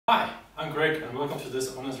Hi, I'm Greg and welcome to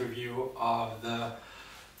this honest review of the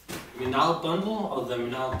Minaal bundle, or the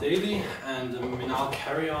Minaal Daily and the Minaal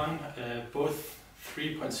Carry-On, both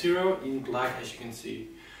 3.0 in black, as you can see.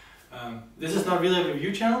 This is not really a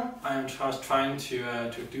review channel. I am just trying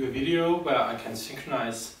to do a video where I can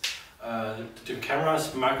synchronize the different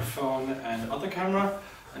cameras, microphone and other camera,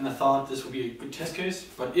 and I thought this would be a good test case.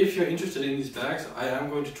 But if you're interested in these bags, I am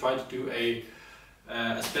going to try to do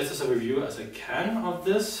as best as a review as I can of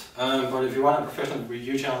this. But if you want a professional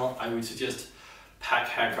review channel, I would suggest Pack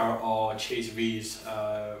Hacker or Chase V's,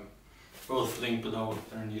 both linked below.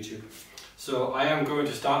 They're on YouTube. So I am going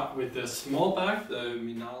to start with the small bag, the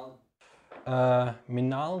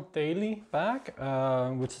Minaal Daily bag,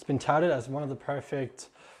 which has been touted as one of the perfect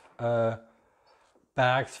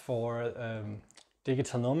bags for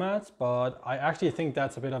digital nomads, but I actually think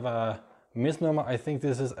that's a bit of a misnomer. I think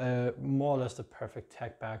this is more or less the perfect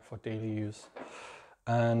tech bag for daily use.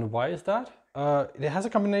 And why is that? It has a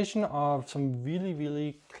combination of some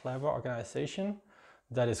really clever organization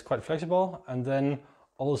that is quite flexible, and then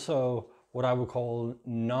also what I would call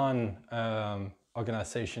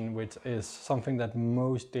non-organization, which is something that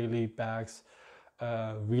most daily bags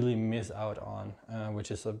really miss out on,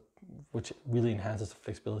 which really enhances the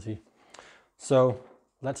flexibility. So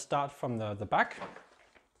let's start from the back.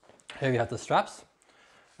 Here we have the straps.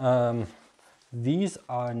 These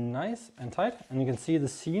are nice and tight, and you can see the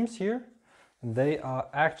seams here. They are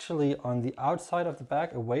actually on the outside of the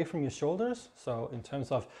bag, away from your shoulders. So in terms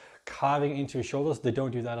of carving into your shoulders, they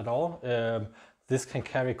don't do that at all. This can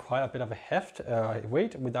carry quite a bit of a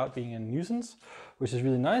weight without being a nuisance, which is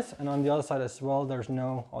really nice. And on the other side as well, there's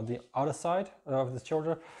no, on the outer side of the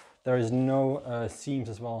shoulder, there is no seams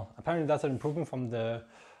as well. Apparently that's an improvement from the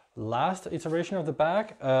last iteration of the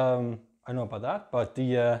bag. I don't know about that, but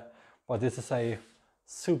this is a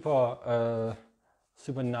super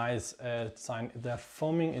nice design. The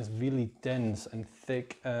foaming is really dense and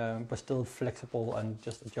thick, but still flexible and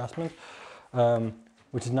just adjustment,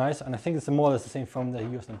 which is nice. And I think it's more or less the same foam that you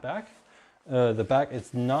use in the back. The back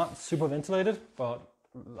is not super ventilated, but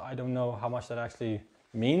I don't know how much that actually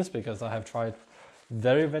means, because I have tried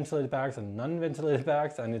very ventilated bags and non-ventilated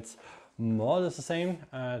bags, and it's more or less the same.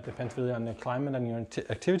 Depends really on the climate and your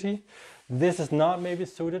activity. This is not maybe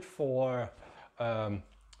suited for a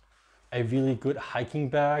really good hiking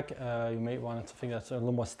bag. You may want something that's a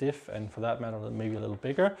little more stiff, and for that matter maybe a little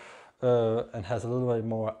bigger, and has a little bit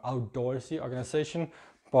more outdoorsy organization.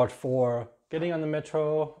 But for getting on the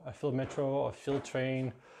metro, a filled metro or filled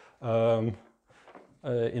train,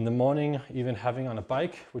 in the morning, even having on a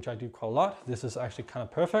bike, which I do quite a lot, this is actually kind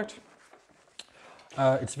of perfect.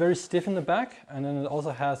 It's very stiff in the back, and then it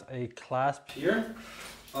also has a clasp here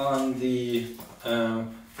on the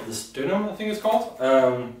sternum, I think it's called,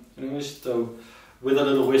 in English, so with a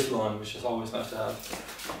little whistle on, which is always nice to have.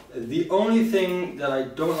 The only thing that I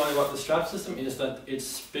don't like about the strap system is that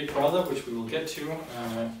its big brother, which we will get to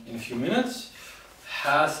in a few minutes,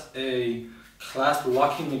 has a clasp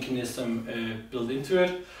locking mechanism built into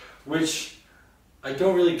it, which I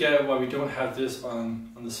don't really get why we don't have this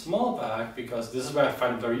on the small bag, because this is where I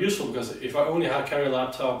find it very useful. Because if I only had to carry a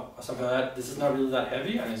laptop or something like that, this is not really that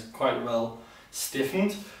heavy and it's quite well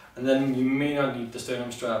stiffened, and then you may not need the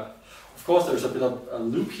sternum strap. Of course, there's a bit of a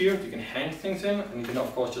loop here you can hang things in, and you can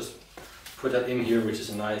of course just put that in here, which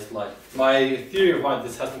is a nice light. My theory of why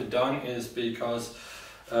this hasn't been done is because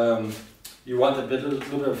you want a little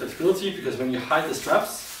bit of flexibility, because when you hide the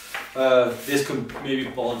straps, this could maybe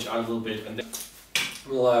bulge out a little bit, and then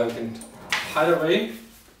we can hide away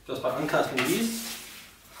just by unclasping these,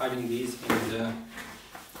 hiding these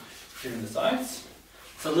here in the sides.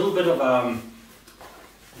 It's a little bit of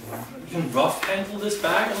you can rough handle this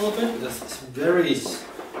bag a little bit, because it's very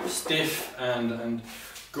stiff and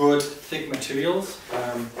good thick materials.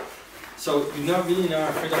 So you're not really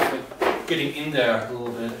afraid of getting in there a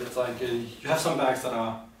little bit. It's like you have some bags that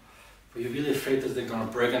are where you're really afraid that they're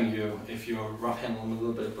gonna break on you if you rough handle them a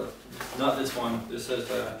little bit, but not this one. This is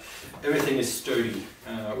everything is sturdy,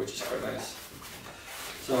 which is quite nice.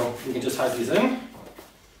 So you can just hide these in.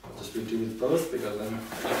 I'll just do with both, because then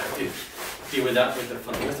I have to deal with that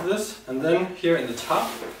for the rest of this. And then here in the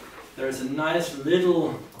top, there is a nice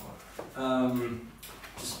little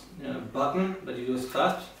button that you use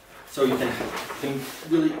clasp. So you can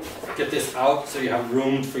really get this out, so you have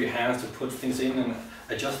room for your hands to put things in and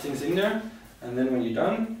adjust things in there. And then when you're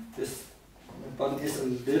done, this button is a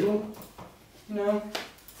little,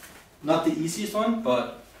 not the easiest one,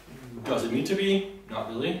 but does it need to be? Not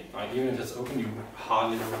really. Even if it's open, you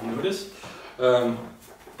hardly notice.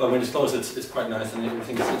 But when it's closed, it's quite nice, and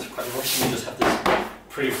everything is quite working. You just have this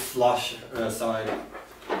pretty flush side.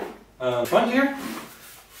 Front here,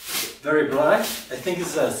 very black. I think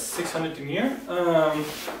it's a 600 denier,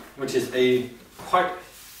 which is a quite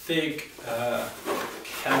thick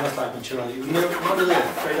canvas-like material. You're not really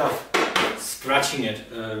afraid of scratching it,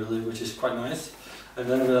 really, which is quite nice. And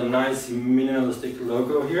then with a nice minimalistic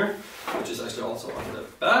logo here, which is actually also on the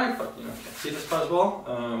back, but you know, you can see this part as well.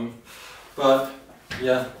 But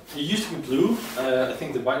yeah, it used to be blue. I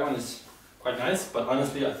think the white one is quite nice, but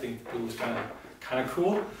honestly, I think blue is kind of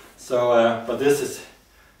cool. So, but this is,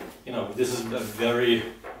 you know, this is a very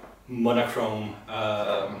monochrome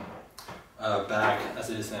bag as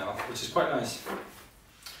it is now, which is quite nice.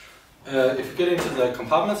 If you get into the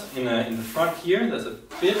compartments in the front here, there's a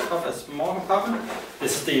bit of a small compartment.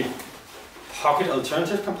 This is the pocket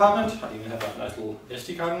alternative compartment. I even have a nice little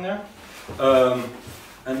SD card in there.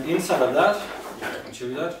 And inside of that, yeah, I can show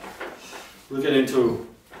you that. We'll get into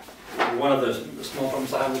one of the small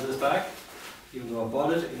problems I have with this bag, even though I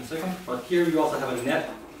bought it in a second. But here we also have a net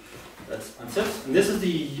that's unzipped. And this is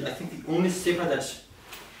I think the only zipper that's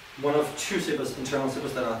one of two zippers, internal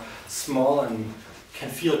zippers that are small and can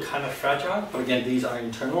feel kind of fragile. But again, these are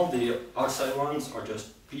internal. The outside ones are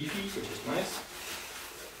just beefy, which is nice.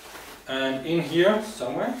 And in here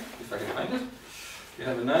somewhere, if I can find it, you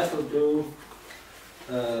have a nice little blue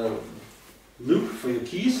loop for your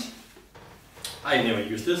keys. I never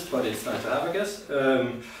use this, but it's nice to have, I guess.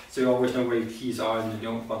 So you always know where your keys are and you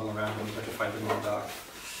don't bundle around when you have to find them in the dark.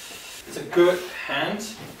 It's a good hand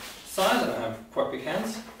size, and I have quite big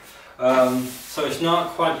hands. So it's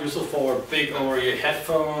not quite useful for big over-ear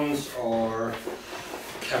headphones or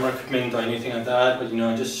camera equipment or anything like that, but you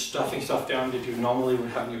know, just stuffing stuff down that you normally would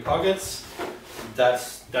have in your pockets,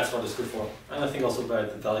 that's what it's good for. And I think also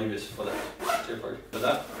the value is for that.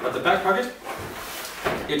 But the back pocket,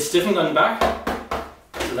 it's different on the back,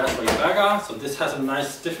 so that's where your bag are. So this has a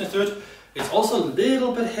nice stiffness to it. It's also a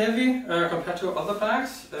little bit heavy compared to other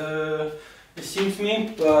bags, it seems to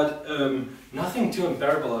me, but nothing too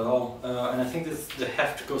unbearable at all. And I think the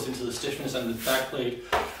heft goes into the stiffness and the back plate,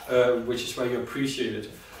 which is where you appreciate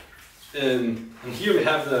it. And here we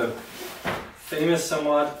have the famous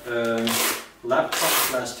somewhat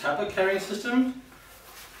laptop/tablet carrying system.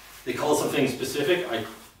 They call it something specific, I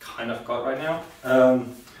kind of forgot right now.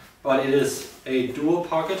 But it is a dual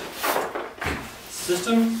pocket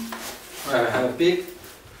system. I have a big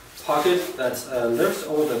pocket that lifts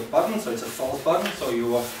over the button, so it's a false button. So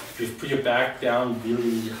if you put your bag down really,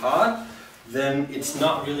 really hard, then it's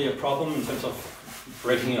not really a problem in terms of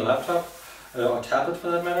breaking your laptop or tablet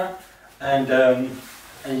for that matter.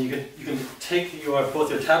 And you can take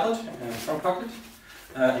both your tablet and front pocket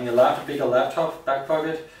and your bigger laptop back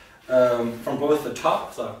pocket from both the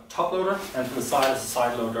top, so top loader, and from the side as a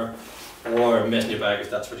side loader, or mess in your bag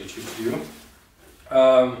if that's what you choose to do.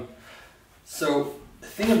 So the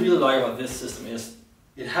thing I really like about this system is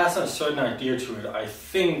it has a certain idea to it. I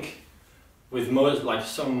think with most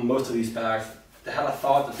of these bags, they had a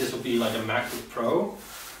thought that this would be like a MacBook Pro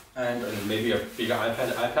and maybe a bigger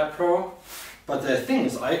iPad Pro. But the thing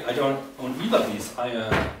is, I don't own either of these. I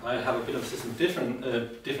have a bit of a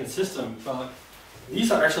different system, but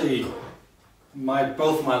these are actually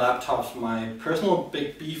both my laptops. My personal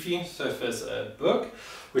big beefy Surface Book,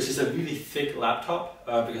 which is a really thick laptop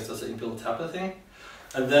because there's an inbuilt tablet thing,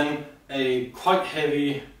 and then a quite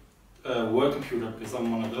heavy work computer because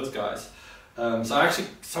I'm one of those guys. So I actually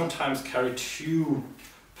sometimes carry two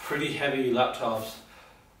pretty heavy laptops.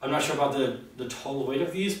 I'm not sure about the total weight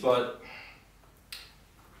of these, but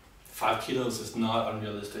 5 kilos is not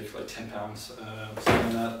unrealistic, like 10 pounds,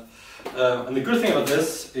 something like that. And the good thing about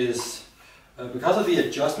this is because of the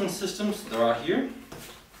adjustment systems there are here,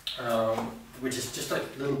 which is just like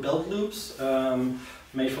little belt loops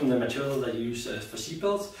made from the material that you use for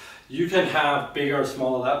seatbelts, you can have bigger or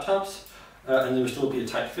smaller laptops and there will still be a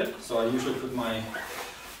tight fit. So I usually put my,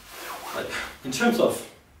 in terms of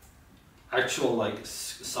actual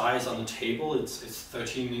size on the table, it's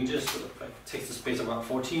 13 inches, so it takes the space of about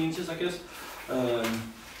 14 inches, I guess. And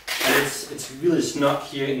it's really snug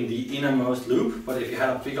here in the innermost loop, but if you had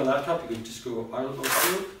a bigger laptop, you could just go out of the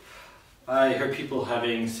loop. I heard people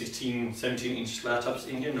having 16, 17 inch laptops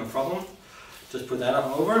in here, no problem. Just put that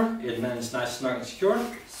up over, and then it's nice, snug and secure.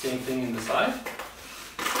 Same thing in the side.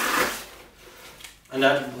 And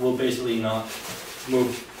that will basically not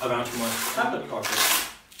move around too much. Tablet pocket,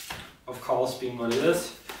 of course, being what it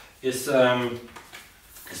is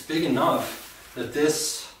big enough that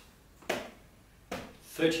this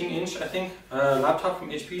 13-inch, I think, laptop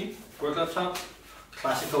from HP, work laptop,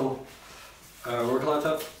 classical work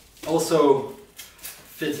laptop, also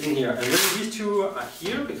fits in here. And then these two are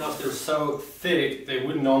here because they're so thick, they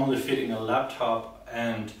wouldn't normally fit in a laptop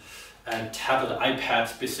and and tablet, iPad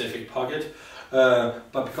specific pocket.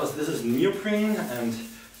 But because this is neoprene and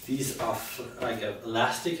these are like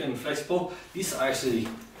elastic and flexible, these are actually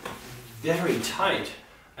very tight.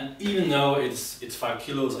 And even though it's 5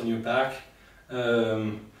 kilos on your back,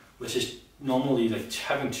 which is normally like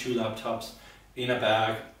having 2 laptops in a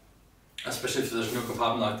bag, especially if there's no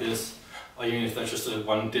compartment like this, or even if there's just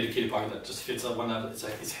one dedicated pocket that just fits up one laptop,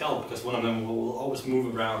 it's hell because one of them will always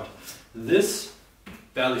move around. This,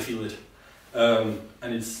 barely feel it,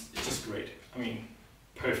 and it's just great. I mean,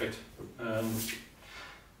 perfect.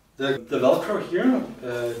 The Velcro here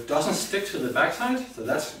doesn't stick to the backside, so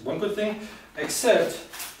that's one good thing, except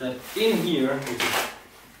that in here, you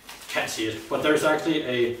can't see it, but there's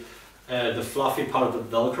actually the fluffy part of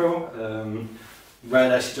the Velcro where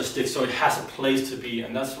it actually just sticks, so it has a place to be,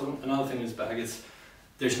 and that's another thing in this bag.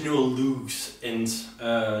 There's no loose ends,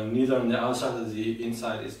 neither on the outside or the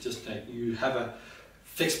inside. It's just like you have a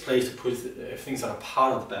fixed place to put things that are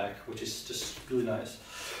part of the bag, which is just really nice.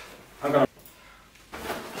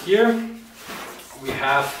 Here we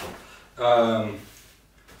have a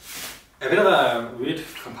bit of a weird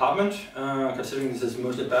compartment, considering this is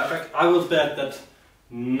mostly a backpack. I will bet that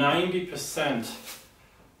 90%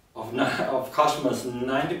 of customers,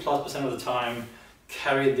 90+% of the time,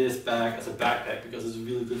 carry this bag as a backpack because it's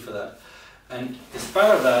really good for that. And in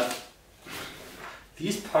spite of that,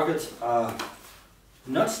 these pockets are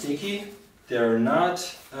not sticky. They're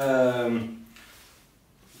not.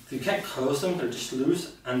 You can't close them. They're just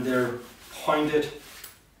loose, and they're pointed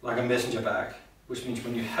like a messenger bag. Which means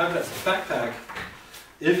when you have it as a backpack,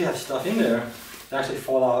 if you have stuff in there, they actually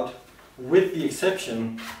fall out. With the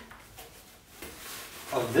exception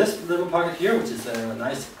of this little pocket here, which is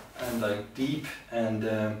nice and like deep, and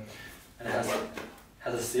it has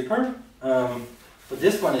a zipper. But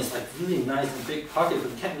this one is like really nice and big pocket,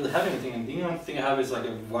 but you can't really have anything. And the only thing I have is like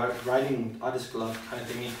a writing artist glove kind of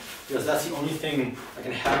thingy, because that's the only thing I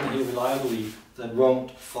can have in here reliably that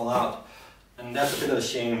won't fall out. And that's a bit of a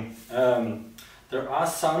shame. There are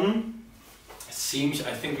some seams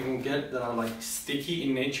I think you can get that are like sticky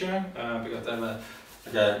in nature, because they have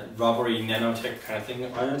like a rubbery nanotech kind of thing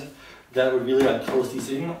on it that would really like close these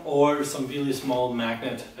in, or some really small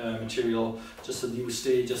magnet material, just so you would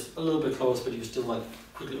stay just a little bit close, but you still like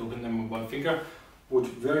quickly open them with one finger, would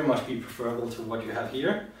very much be preferable to what you have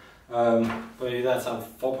here. But that's a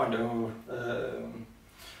 4.0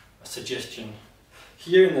 suggestion.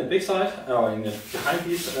 Here in the big side, or behind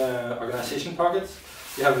these organization pockets,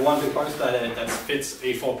 you have one big pocket that fits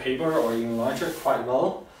A4 paper or even larger quite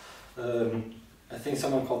well. I think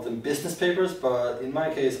someone called them business papers, but in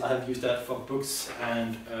my case I have used that for books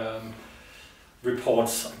and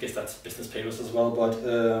reports. I guess that's business papers as well, but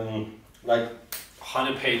like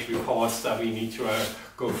 100-page reports that we need to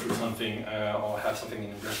go through something or have something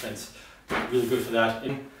in reference. Really good for that.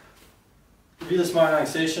 Really smart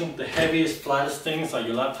organization. The heaviest, flattest things are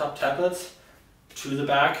your laptop, tablets, to the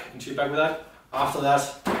back, into your bag with that. After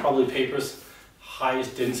that, probably papers,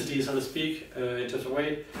 highest density, so to speak, in terms of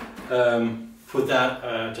weight. Put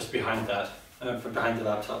that just behind that, behind the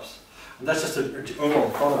laptops. And that's just the overall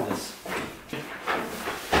thought of this.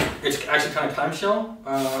 It's actually kind of clamshell.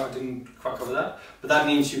 I didn't quite cover that, but that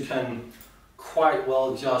means you can quite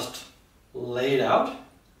well just lay it out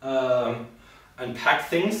and pack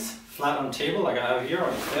things flat on the table, like I have here, or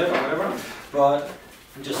bed, or whatever. But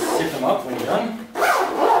you just zip them up when you're done.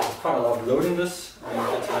 There's quite a lot of load in this.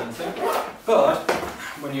 But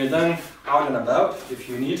when you're then out and about, if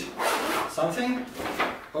you need something,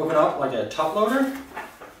 open up like a top loader,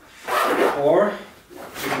 or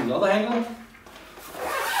using the other angle,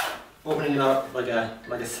 opening it up like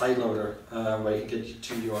a side loader, where you can get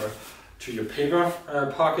to your paper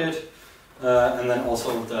pocket, and then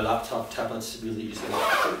also the laptop, tablets really easily.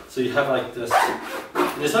 So you have like this.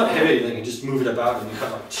 It's not heavy; you can just move it about, and you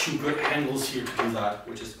have like 2 good handles here to do that,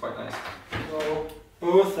 which is quite nice. So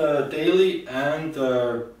both Daily and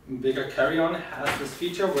the bigger Carry-On has this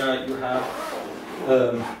feature where you have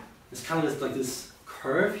it's kind of like this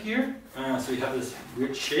curve here, so you have this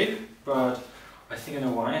weird shape, but I think I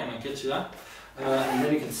know why. I'm gonna get to that. And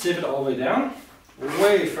then you can zip it all the way down,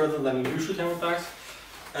 way further than you usually can with bags,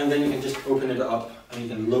 and then you can just open it up and you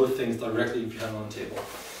can load things directly if you have it on the table.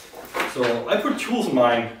 So I put tools in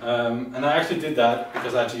mine, and I actually did that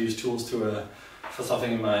because I had to use tools for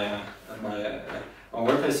something in my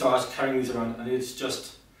workplace. So I was carrying these around, and it's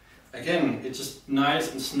just, again, it's just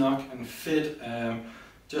nice and snug and fit.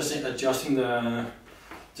 Just adjusting the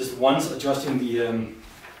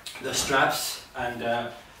straps and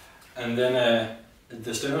then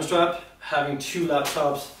the sternum strap. Having 2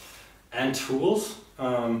 laptops and tools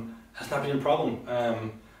has not been a problem.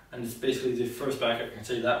 and it's basically the first bag, I can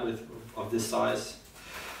say that, of this size.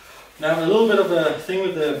 Now a little bit of a thing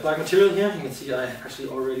with the black material here. You can see I actually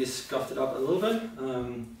already scuffed it up a little bit.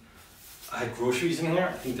 I had groceries in here,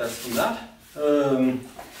 I think that's from that.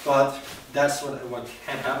 But that's what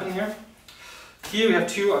can happen here. Here we have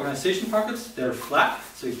two organization pockets. They're flat,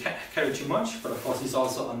 so you can't carry too much, but of course it's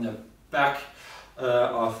also on the back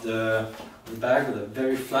of the bag with a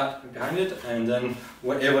very flat behind it, and then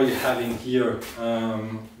whatever you're having here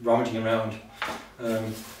rummaging around.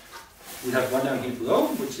 We have one down here below,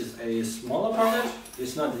 which is a smaller pocket.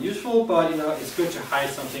 It's not useful, but you know, it's good to hide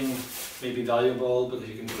something maybe valuable because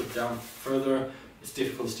you can put down further. It's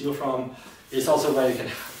difficult to steal from. It's also where you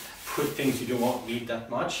can put things you don't need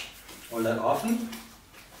that much or that often.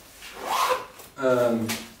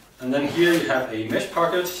 And then here you have a mesh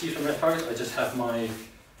pocket, see-through mesh pocket. I just have my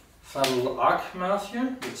flat little arc mouse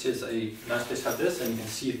here, which is a nice place to have this, and you can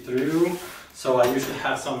see through. So I usually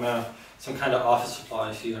have some kind of office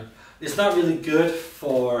supplies here. It's not really good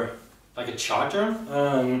for like a charger.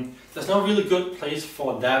 There's no really good place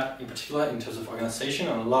for that in particular in terms of organization,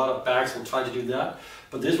 and a lot of bags will try to do that,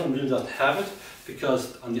 but this one really doesn't have it,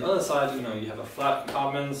 because on the other side, you know, you have a flat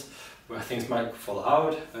compartments where things might fall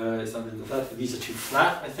out. It's not really flat. These are too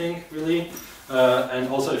flat, I think, really. And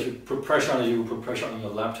also, if you put pressure on it, you put pressure on your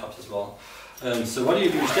laptops as well. So what do you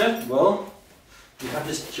do instead? Well, you have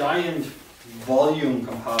this giant volume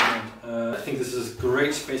compartment. I think this is a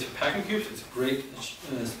great space for packing cubes. It's a great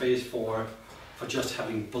space for just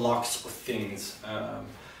having blocks of things.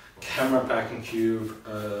 Camera packing cube,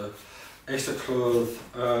 extra clothes.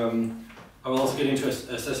 I will also get into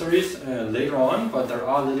accessories later on, but there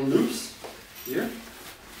are little loops here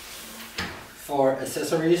for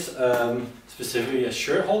accessories, specifically a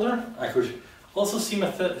shirt holder. I could also see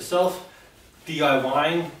myself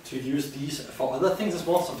DIYing to use these for other things as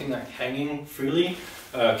well, something like hanging freely.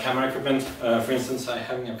 Camera equipment, for instance, I'm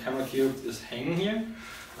having a camera cube just hanging here.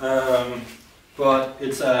 But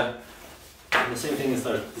it's the same thing as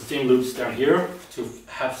the same loops down here to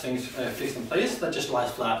have things fixed in place that just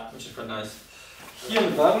lies flat, which is quite nice. Here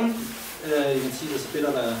on the bottom, you can see there's a bit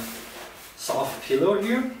of a soft pillow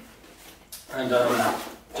here. And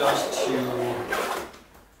just to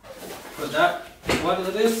put that, what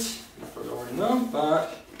it is, you probably already know,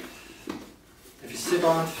 but if you sit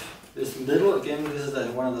on this middle, again, this is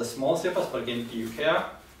one of the small zippers, but again, do you care?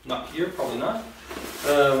 Not here, probably not.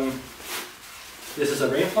 This is a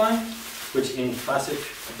rainfly, which in classic,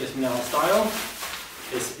 I guess, Minaal style,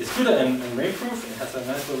 is good and rainproof. It has a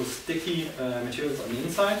nice little sticky materials on the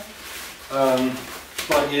inside,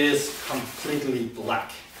 but it is completely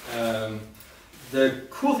black. The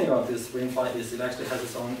cool thing about this rainfly is it actually has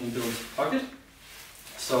its own inbuilt pocket,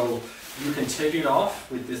 so you can take it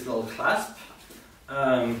off with this little clasp,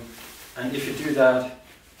 and if you do that,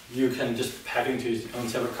 you can just pack it into your own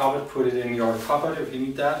separate cupboard, put it in your cupboard if you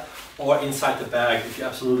need that, or inside the bag if you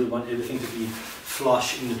absolutely want everything to be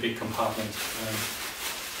flush in the big compartment.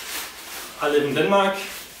 I live in Denmark,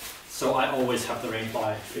 so I always have the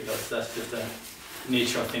rainfly because that's just the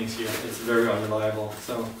nature of things here. It's very unreliable,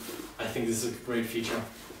 so I think this is a great feature.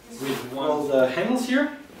 With one of the handles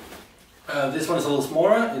here, this one is a little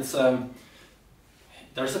smaller. It's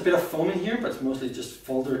there's a bit of foam in here, but it's mostly just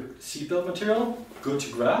folded seatbelt material, good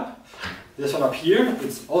to grab. This one up here,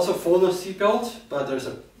 it's also folded seatbelt, but there's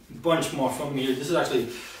a bunch more foam here. This is actually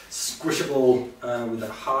squishable with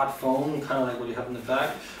a hard foam, kind of like what you have in the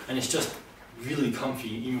back, and it's just really comfy,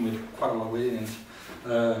 even with quite a lot of weight in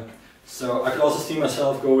it. So I could also see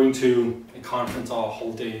myself going to a conference or a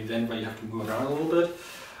whole day event where you have to move around a little bit,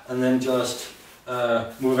 and then just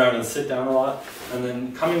move around and sit down a lot, and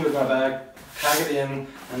then coming with my bag, pack it in,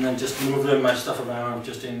 and then just move my stuff around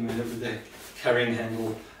just in with the carrying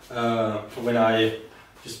handle for when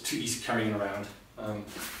just too easy carrying around.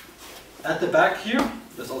 At the back here,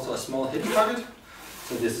 there's also a small hidden pocket.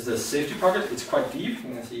 So this is a safety pocket. It's quite deep.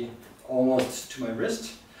 You can see almost to my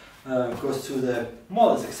wrist. Goes to the more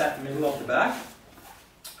or less exact middle of the back.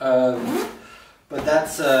 But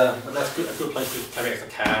that's a good place to carry extra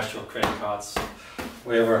cash or credit cards,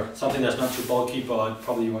 whatever. Something that's not too bulky, but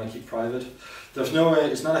probably you want to keep private. There's no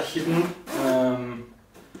way. It's not a hidden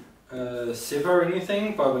zipper or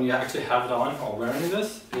anything. But when you actually have it on or wearing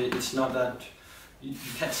this, it's not that. You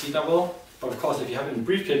can't see that well, but of course if you have it in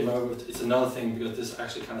briefcase mode, it's another thing because this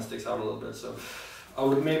actually kind of sticks out a little bit. So I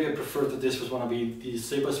would maybe prefer that this was one of these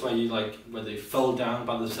zippers where they fold down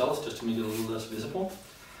by themselves just to make it a little less visible.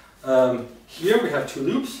 Here we have two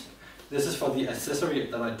loops. This is for the accessory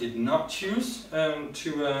that I did not choose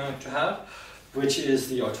to have, which is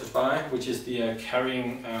the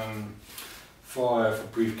carrying for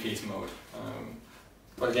briefcase mode.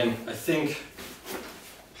 But again, I think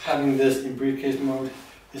having this in briefcase mode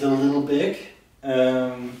is a little big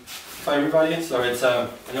for everybody. So it's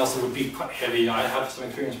and also would be quite heavy. I have some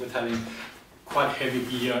experience with having quite heavy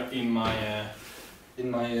gear in a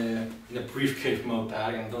briefcase mode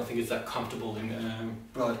bag, and I don't think it's that comfortable.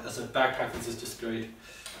 But as a backpack, this is just great.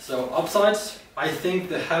 So upsides, I think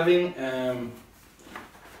that having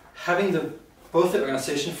both the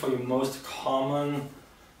organization for your most common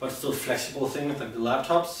but still flexible things like the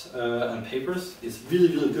laptops and papers is really,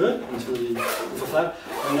 really good, and it's really for flat.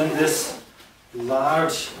 And then this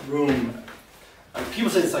large room, people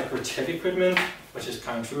say it's like for tech equipment, which is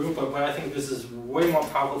kind of true, but what I think this is way more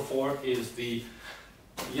powerful for is the,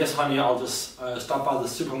 yes honey, I'll just stop by the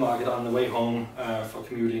supermarket on the way home for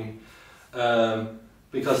commuting,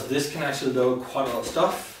 because this can actually load quite a lot of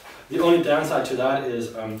stuff. The only downside to that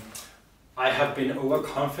is I have been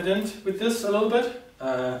overconfident with this a little bit,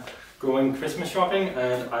 going Christmas shopping,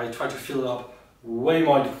 and I try to fill it up way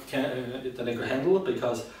more than I could handle,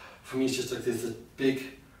 because for me it's just like this big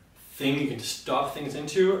thing you can just stuff things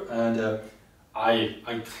into, and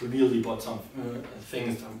I clearly bought some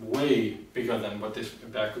things way bigger than what this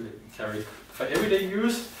bag could carry. For everyday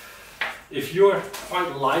use, if you're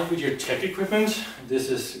quite light with your tech equipment, this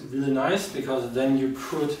is really nice, because then you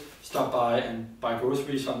could stop by and buy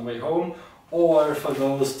groceries on the way home, or for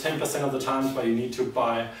those 10% of the times where you need to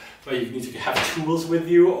have tools with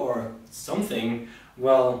you or something,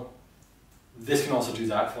 well, this can also do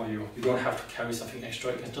that for you. You don't have to carry something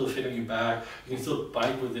extra. It can still fit in your bag. You can still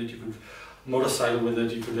bike with it. You could motorcycle with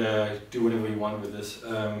it. You could do whatever you want with this.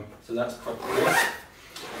 So that's quite cool.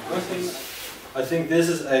 First thing, I think this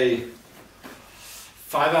is a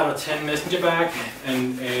 5 out of 10 messenger bag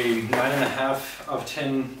and a 9.5 out of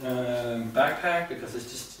 10 backpack, because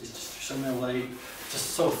it's just so many, just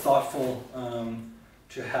so thoughtful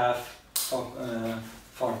to have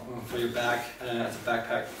for your bag as a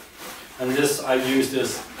backpack. And this, I use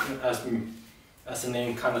this as the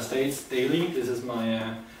name kind of states, daily. This is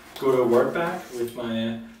my go-to work bag with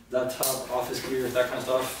my laptop, office gear, that kind of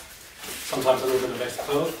stuff. Sometimes a little bit of extra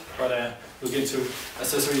clothes, but we'll get to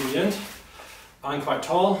accessory in the end. I'm quite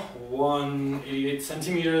tall, 188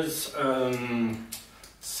 centimeters,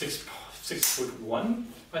 6'1",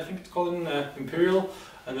 I think it's called in Imperial,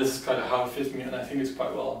 and this is kind of how it fits me, and I think it's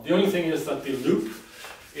quite well. The only thing is that the loop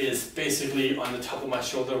is basically on the top of my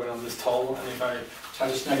shoulder when I'm this tall, and if I try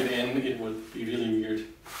to snag it in, it would be really weird.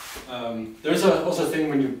 There's also a thing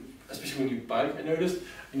when you, especially when you bike, I noticed,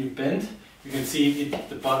 when you bend, you can see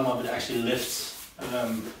the bottom of it actually lifts,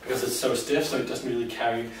 because it's so stiff, so it doesn't really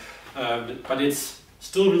carry. But it's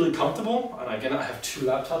still really comfortable, and again I have 2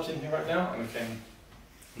 laptops in here right now, and I can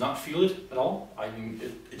not feel it at all. I mean,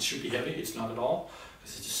 it should be heavy, it's not at all,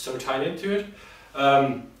 because it's just so tight into it.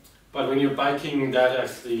 But when you're biking, that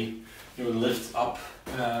actually lifts up.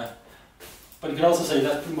 But you can also say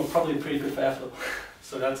that's probably pretty good for airflow,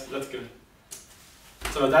 so that's good.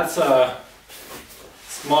 So that's a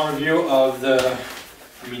small review of the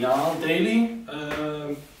Minaal Daily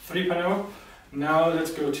 3.0. Now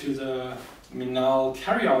let's go to the Minaal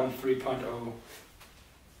Carry-On 3.0.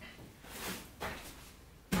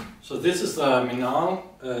 So this is the Minaal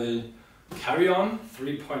Carry-On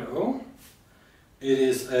 3.0. It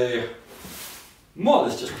is a more or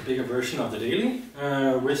less just a bigger version of the Daily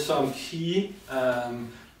with some key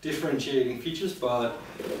differentiating features, but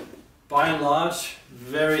by and large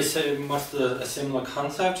very much a similar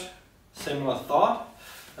concept, similar thought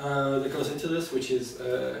that goes into this, which is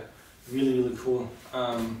really, really cool.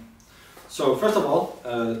 So first of all,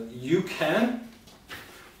 you can,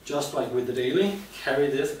 just like with the Daily, carry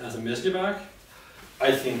this as a messenger bag.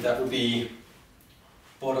 I think that would be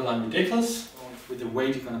borderline ridiculous. With the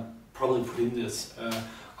weight you're gonna probably put in this,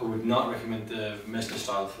 I would not recommend the messenger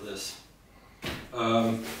style for this.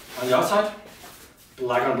 On the outside,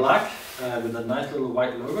 black on black with a nice little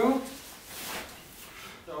white logo.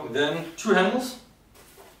 So then 2 handles,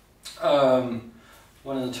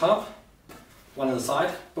 one on the top, one on the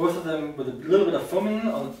side, both of them with a little bit of foaming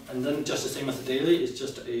on, and then just the same as the Daily, it's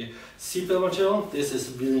just a seatbelt material. This is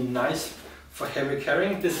really nice for heavy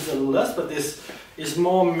carrying. This is a little less, but this is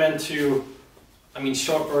more meant to,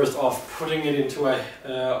 short burst of putting it into a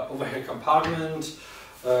overhead compartment,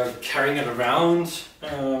 carrying it around,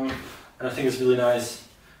 and I think it's really nice.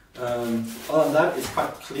 Other than that, it's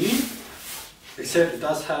quite clean, except it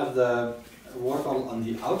does have the water bottle on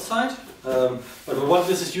the outside. But what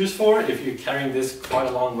this is used for, if you're carrying this quite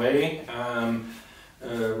a long way,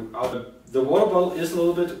 the water bottle is a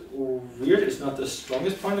little bit weird. It's not the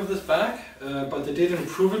strongest point of this bag, but they did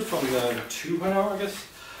improve it from the 2.0, I guess,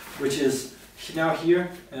 which is Now here,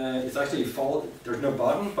 it's actually there's no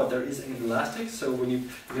button, but there is an elastic, so when you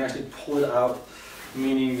can actually pull it out,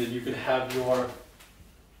 meaning that you could have your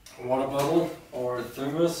water bottle or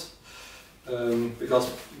thermos, because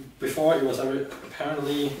before it was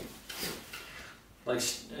apparently like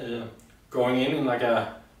going in like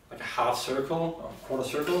a half circle or quarter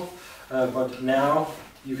circle, but now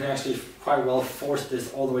you can actually quite well force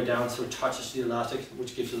this all the way down so it touches the elastic,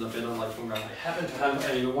 which gives it a better lighting around. I happen to have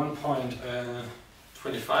a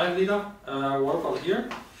 1.25 liter water bottle here,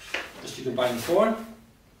 which you can buy in the store,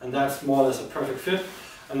 and that's more or less a perfect fit.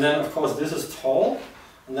 And then of course this is tall,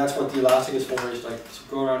 and that's what the elastic is for. It's like to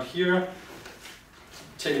go around here,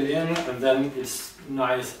 take it in, and then it's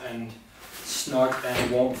nice and snug and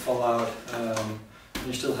it won't fall out. And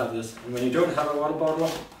you still have this. And when you don't have a water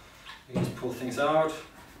bottle, you can just pull things out,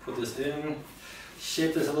 put this in,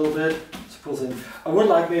 shape this a little bit, just pulls in. I would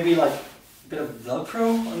like maybe like a bit of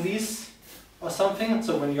Velcro on these or something,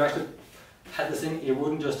 so when you actually had this in, it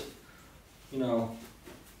wouldn't just, you know,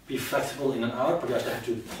 be flexible in and out, but you actually have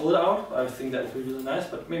to pull it out. I think that would be really nice,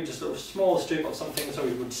 but maybe just a small strip of something so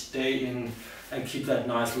it would stay in and keep that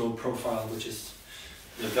nice low profile, which is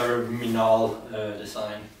the very Minaal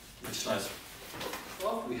design, which is nice.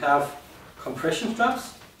 Well, we have compression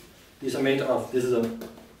straps. These are made of, this is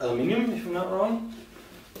aluminium, if I'm not wrong,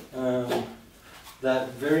 that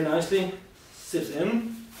very nicely sits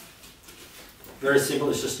in. Very simple,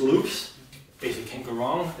 it's just loops. Basically can't go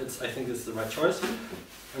wrong. I think it's the right choice.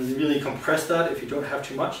 And really compress that if you don't have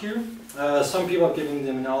too much here. Some people are giving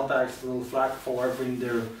the Minaal bags a little flack for when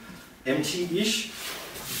they're empty-ish.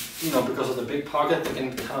 You know, because of the big pocket, they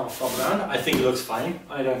can kind of flop around. I think it looks fine.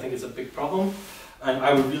 I don't think it's a big problem. And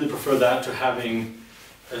I would really prefer that to having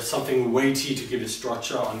something weighty to give it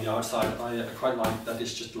structure on the outside. I quite like that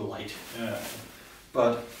it's just light.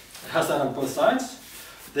 But it has that on both sides.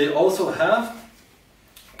 They also have,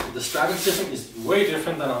 the strapping system is way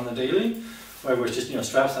different than on the Daily, where it was just, you know,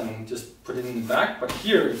 straps and just put it in the back. But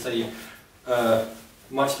here it's a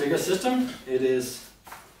much bigger system. It is,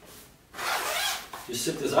 you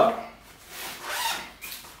zip this up,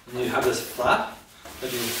 and you have this flap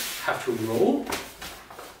that you have to roll. I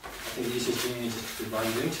think the easiest thing is just to divide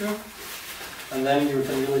it into. And then you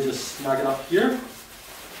can really just snug it up here.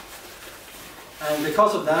 And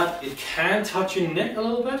because of that, it can touch your neck a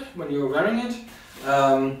little bit when you're wearing it,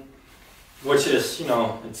 which is, you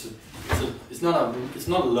know, it's not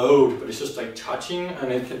a load, but it's just like touching, and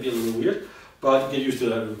it can be a little weird. But you get used to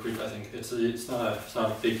that real quick. I think it's not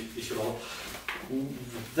a big issue at all.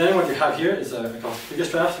 Then what you have here is a couple of bigger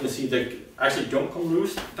straps. You can see they actually don't come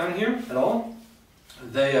loose down here at all.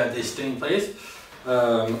 They stay in place,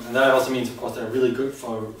 and that also means, of course, they're really good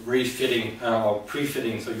for refitting or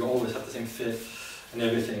pre-fitting, so you always have the same fit and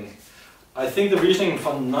everything. I think the reasoning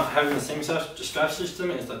for not having the same strap system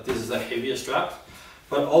is that this is a heavier strap,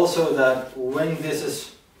 but also that when this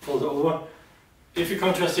is pulled over, if you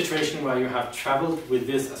come to a situation where you have traveled with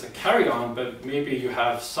this as a carry-on, but maybe you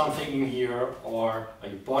have something in here, or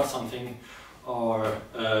you bought something, or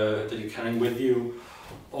that you're carrying with you,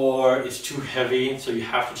 or it's too heavy, so you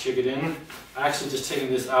have to check it in. Actually, just taking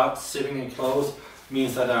this out, zipping it closed,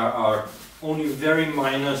 means that there are only very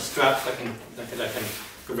minor straps that can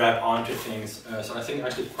grab onto things. So I think I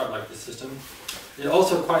actually quite like this system. It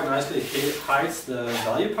also quite nicely hides the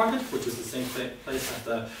value pocket, which is the same place as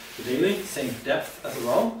the Daily, same depth as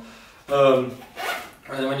well. And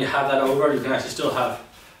then when you have that over, you can actually still have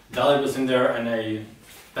valuables in there, and a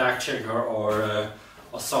bag checker or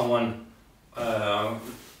someone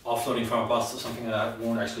offloading from a bus or something like that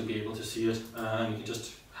won't actually be able to see it, and you can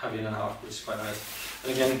just have it in and out, which is quite nice.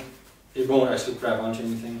 And again, it won't actually grab onto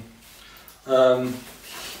anything. Down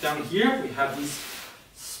here we have these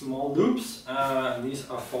small loops, and these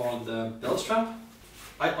are for the belt strap.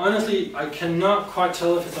 I cannot quite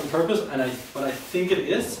tell if it's on purpose, but I think it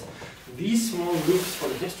is. These small loops for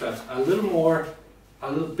the hip straps are a little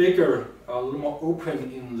bigger, a little more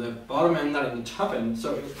open in the bottom end than in the top end.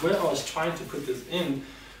 So when I was trying to put this in,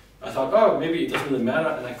 I thought, oh, maybe it doesn't really matter,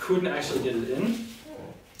 and I couldn't actually get it in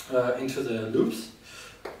into the loops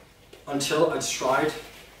until I tried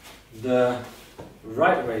the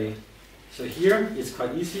right way. So here it's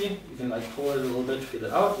quite easy. You can like pull it a little bit to get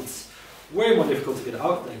it out. It's way more difficult to get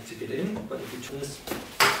out than to get in. But if you turn this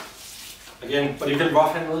again, but you can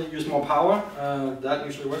rough handle it, use more power. That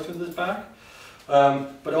usually works with this bag.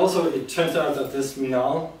 But also it turns out that this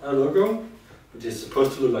Minaal logo, which is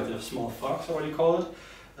supposed to look like a small fox or what you call it,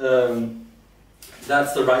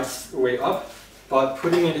 that's the right way up. But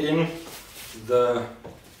putting it in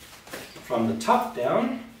from the top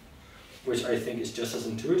down, which I think is just as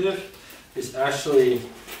intuitive, is actually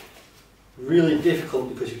really difficult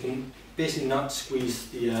because you can basically not squeeze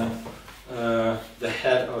the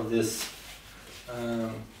head of this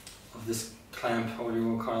clamp, or what you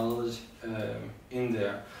will call it, in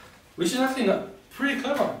there, which is actually not pretty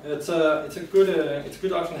clever. It's a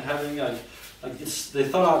good option having they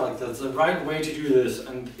thought out like that's the right way to do this,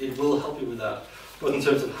 and it will help you with that, both in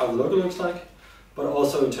terms of how the logo looks like, but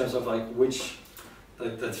also in terms of like which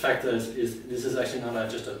the fact that this is actually not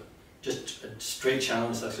just a straight channel.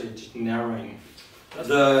 It's actually just narrowing.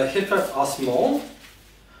 The hip flaps are small,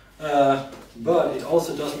 but it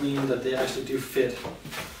also does mean that they actually do fit,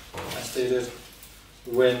 as stated,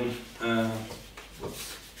 when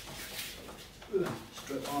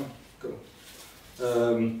strap on, go.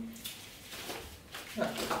 Yeah.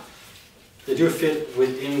 They do fit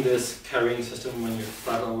within this carrying system when you're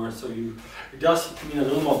flat over, so it does mean a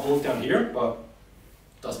little more bulk down here, but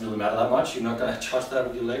doesn't really matter that much. You're not going to touch that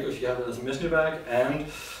with your leg if you have it as a messenger bag, and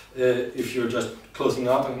if you're just closing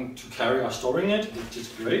up and to carry or storing it, which is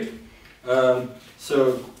great.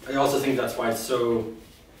 So I also think that's why it's so,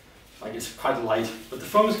 like, it's quite light, but the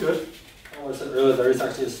foam is good. As I said earlier, there is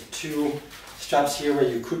actually 2 straps here where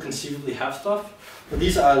you could conceivably have stuff, but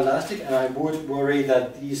these are elastic, and I would worry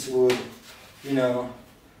that these would, you know,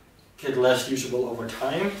 get less usable over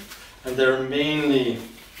time, and they're mainly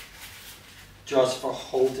just for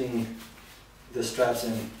holding the straps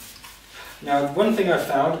in. Now, one thing I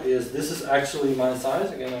found is this is actually my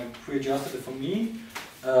size. Again, I pre-adjusted it for me.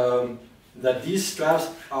 That these straps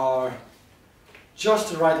are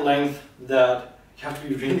just the right length that you have to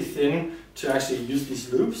be really thin to actually use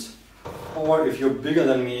these loops. Or if you're bigger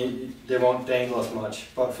than me, they won't dangle as much.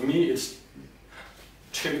 But for me, it's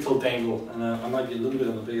typical dangle, and I might be a little bit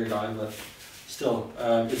of a bigger guy, but still,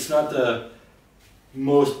 it's not the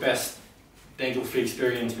most best dangle-free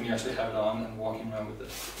experience when you actually have it on and walking around with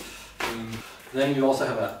it. Then you also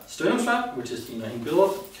have a sternum strap, which is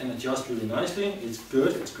inbuilt, can adjust really nicely. It's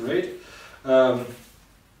good, it's great.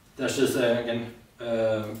 There's just again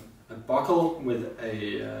a buckle with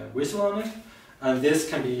a whistle on it, and this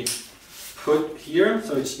can be put here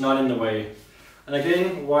so it's not in the way. And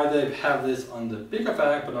again, why they have this on the bigger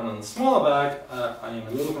bag but not on the smaller bag, I am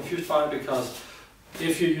a little confused by it, because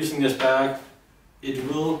if you're using this bag, it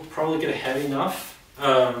will probably get heavy enough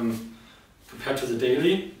compared to the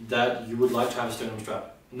daily that you would like to have a sternum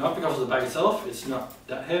strap. Not because of the bag itself, it's not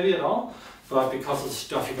that heavy at all, but because of the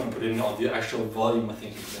stuff you're going to put in, or the actual volume I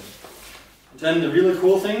think you put in. Then the really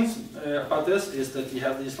cool things about this is that you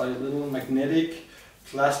have these like little magnetic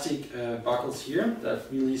plastic buckles here that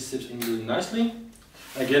really sit in really nicely.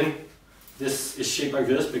 Again, this is shaped like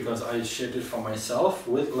this because I shaped it for myself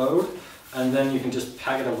with load, and then you can just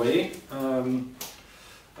pack it away.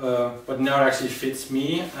 But now it actually fits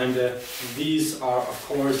me, and these are of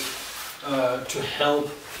course to help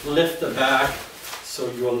lift the bag so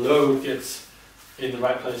your load gets in the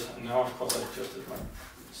right place. And now of course I adjusted my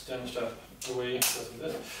sternum strap away because of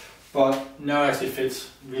this, but now it actually fits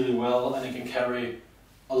really well, and it can carry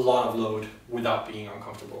a lot of load without being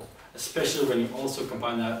uncomfortable, especially when you also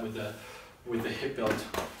combine that with the hip belt.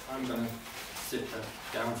 I'm gonna sit that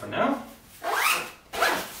down for now.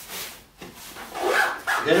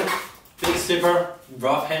 Again, big zipper,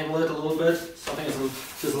 rough handle it a little bit. Something is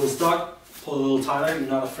just a little stuck, pull a little tighter, you're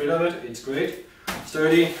not afraid of it, it's great.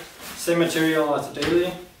 Sturdy, same material as the daily,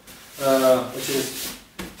 which is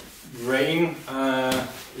rain.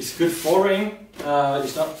 It's good for rain,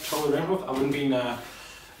 it's not totally rainproof. I wouldn't be in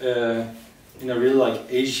a real like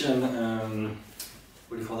Asian,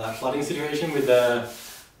 what do you call that, flooding situation with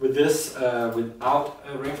this without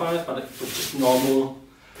rainflies, but with just normal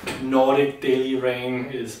Nordic daily rain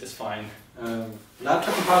is fine.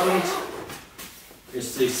 Laptop compartment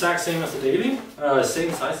is the exact same as the daily,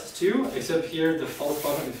 same sizes too, except here the false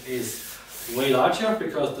bottom is way larger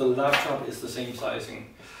because the laptop is the same sizing.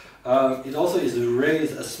 It also is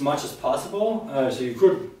raised as much as possible, so you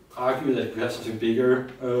could argue that you have something bigger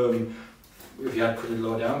if you had put it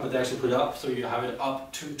lower down, but they actually put it up so you have it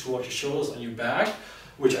up towards your shoulders and your back,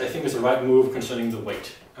 which I think is the right move concerning the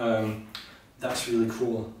weight. That's really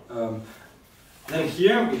cool. Then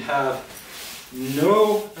here we have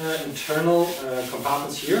no internal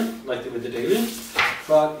compartments here, like with the daily,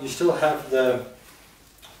 but you still have the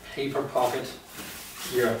paper pocket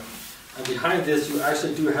here. And behind this you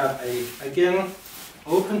actually do have a, again,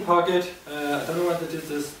 open pocket. I don't know what that is.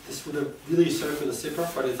 This would have really served with a zipper,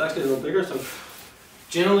 but it's actually a little bigger. So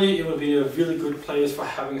generally it would be a really good place for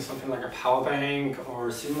having something like a power bank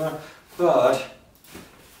or similar. But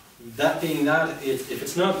that being that, if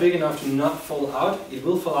it's not big enough to not fall out, it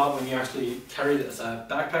will fall out when you actually carry it as a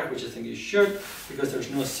backpack, which I think you should, because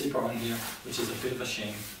there's no zipper on here, which is a bit of a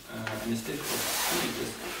shame. and it's difficult to see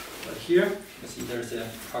this. But here, you can see there's a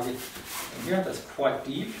pocket in here that's quite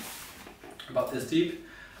deep, about this deep.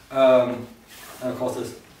 And of course,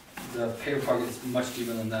 the paper pocket is much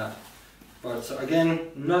deeper than that. But so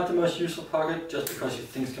again, not the most useful pocket, just because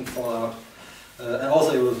things can fall out. And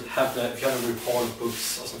also, it will have if you have a report of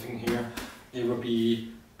books or something here, it would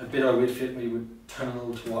be a bit of a weird fit where you would turn a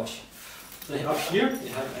little to watch. So up here, you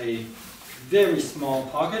have a very small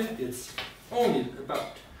pocket. It's only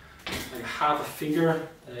about like half a finger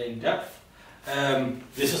in depth.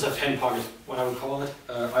 This is a pen pocket, what I would call it.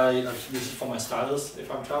 I use it for my stylus if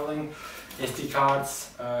I'm traveling. SD cards,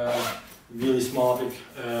 really small, big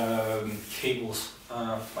cables,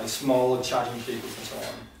 like small charging cables and so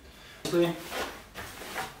on.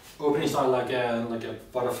 Opening style like a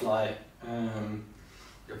butterfly,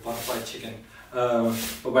 chicken,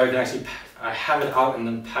 but where you can actually have it out and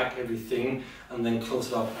then pack everything and then close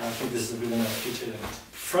it up. And I think this is a really nice feature.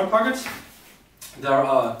 Front pockets, there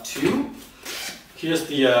are two. Here's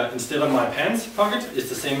the instead of my pants pocket, it's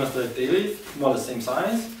the same as the daily, more the same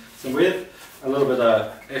size, same width. A little bit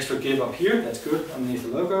extra give up here, that's good underneath the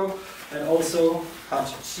logo. And also, hard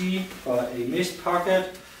to see, but a mist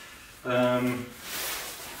pocket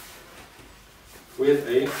with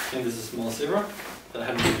again this is a small zipper that I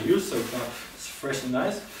haven't really used, so it's fresh and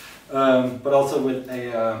nice. But also with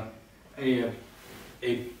a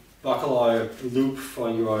buckle or loop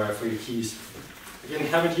for your keys. Again,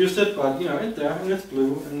 haven't used it, but you know it's there and it's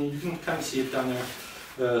blue, and you can kind of see it down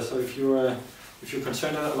there. So if you're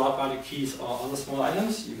concerned a lot about your keys or other small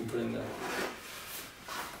items, you can put it in there.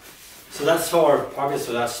 So that's for pockets.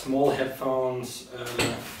 So that's small headphones,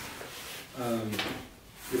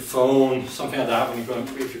 your phone, something like that. When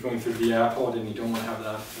if you're going through the airport and you don't want to have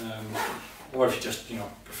that, or if you just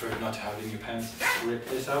prefer not to have it in your pants, great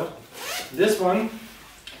place to have it. This one,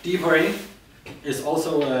 deeper in, is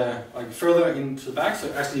also like further into the back.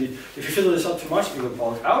 So actually, if you fill this up too much, it will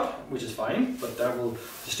bulk out, which is fine. But that will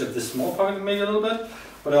disturb this small pocket maybe a little bit.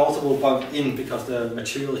 But it also will bulk in because the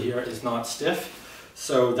material here is not stiff.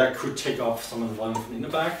 So that could take off some of the volume from in the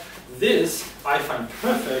back. This I find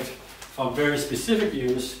perfect for very specific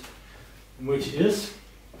use, which is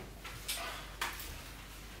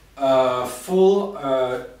full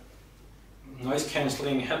noise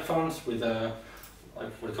cancelling headphones with a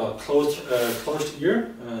like what we call it closed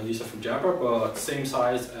ear. These are from Jabra, but same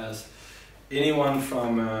size as anyone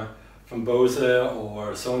from Bose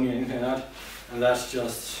or Sony or anything like that. And that's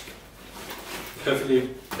just perfectly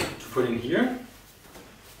to put in here.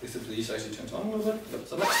 Except these actually turns on a little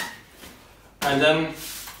bit. And then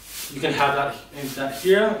you can have that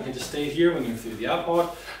here. You can just stay here when you're through the airport,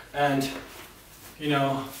 and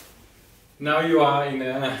now you are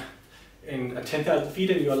in 10,000 feet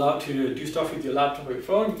and you're allowed to do stuff with your laptop or your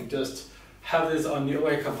phone. You can just have this on the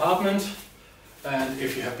OA compartment, and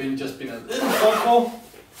if you have just been a little thoughtful,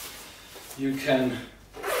 you can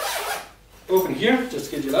open here just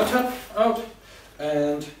to get your laptop out,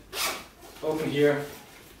 and open here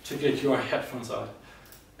to get your headphones out.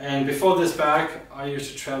 And before this bag, I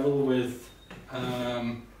used to travel with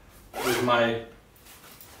my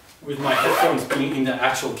headphones being in the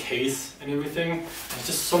actual case and everything. It's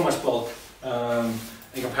just so much bulk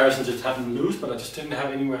in comparison to having them loose, but I just didn't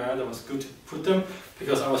have anywhere that was good to put them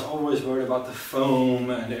because I was always worried about the foam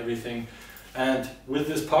and everything. And with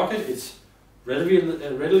this pocket, it's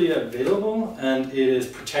readily available and it is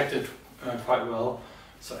protected quite well.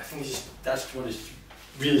 So I think that's what it's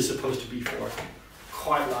really supposed to be for.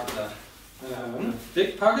 Quite like that.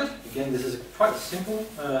 Big pocket. Again, this is quite simple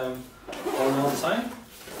all-in-all design.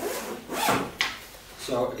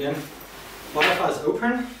 So again, butterfly is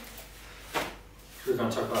open. We're going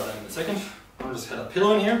to talk about that in a second. I'll just add a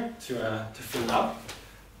pillow in here to fill it up.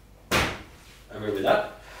 I agree with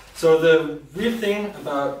that. So the weird thing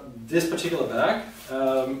about this particular bag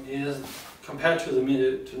is compared to the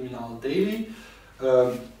Minaal Daily,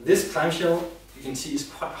 this clamshell you can see is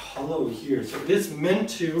quite hollow here. So it is meant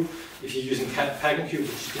to, if you're using packing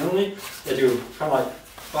cubes generally, that you kind of like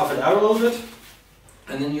buff it out a little bit,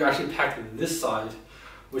 and then you actually pack this side,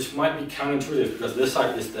 which might be counterintuitive because this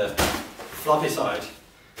side is the floppy side.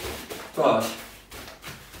 But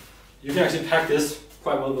you can actually pack this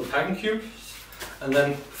quite well with packing cubes, and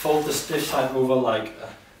then fold the stiff side over like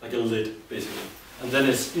a lid, basically. And then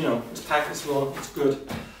it's it's packed as well. It's good.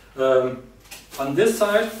 On this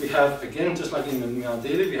side, we have, again, just like in the Minaal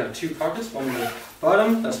Daily, we have two pockets. One in the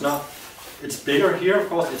bottom, it's bigger here, of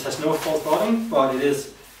course, it has no false bottom, but it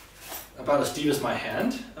is about as deep as my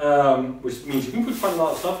hand, which means you can put quite a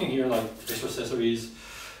lot of stuff in here, like extra accessories.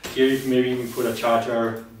 Here you can maybe even put a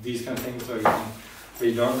charger, these kind of things, where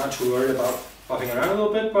you're not too worried about hopping around a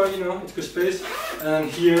little bit, but you know, it's good space. And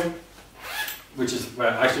here, which is where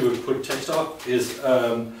I actually would put text up, is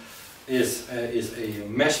a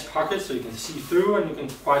mesh pocket, so you can see through and you can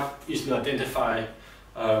quite easily identify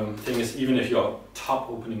things, even if you're top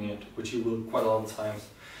opening it, which you will quite a lot of times.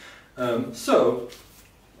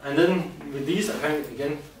 And then with these,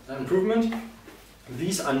 again, an improvement.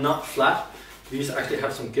 These are not flat. These actually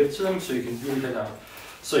have some give to them, so you can really get out.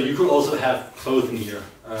 So you could also have clothing here.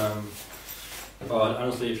 But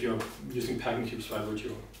honestly, if you're using packing cubes, why would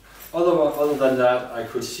you? Other than that, I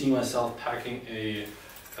could see myself packing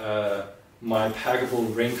my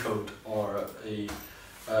packable raincoat or a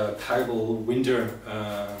packable winter,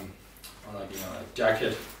 like a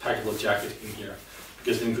jacket, packable jacket in here,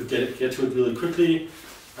 because then you could get to it really quickly,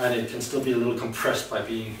 and it can still be a little compressed by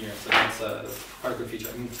being here. So that's quite a good feature.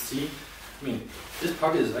 I mean, this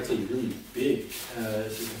pocket is actually really big, so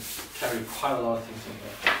you can carry quite a lot of things in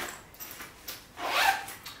here.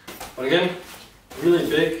 But again, really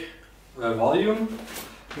big volume.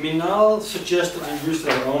 Minaal suggests that you use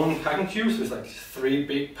their own packing cubes. There's like 3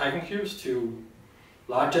 big packing cubes, 2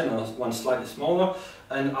 larger and 1 slightly smaller.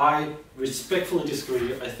 And I respectfully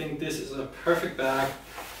disagree. I think this is a perfect bag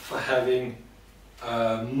for having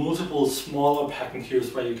multiple smaller packing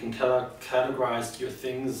cubes where you can categorize your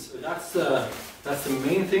things. That's the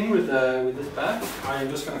main thing with this bag. I'm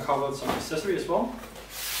just going to cover some accessory as well.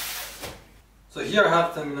 So here I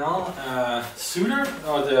have the Minaal suitor,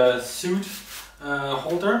 or the suit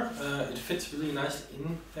holder. It fits really nice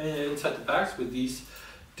inside the bags with these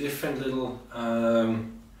different little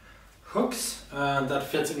hooks that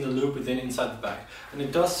fits in the loop within inside the bag. And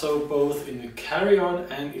it does so both in the carry-on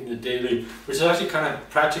and in the daily, which is actually kind of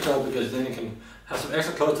practical, because then you can have some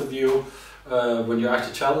extra clothes with you when you're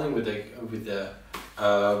actually traveling with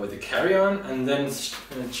the carry-on, and then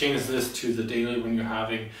change this to the daily when you're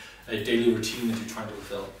having a daily routine that you're trying to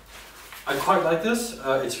fulfill. I quite like this.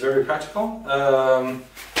 It's very practical.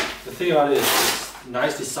 The thing about it is it's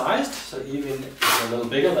nicely sized, so even if it's a little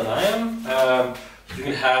bigger than I am, you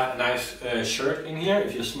can have a nice shirt in here.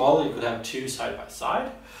 If you're smaller, you could have 2 side by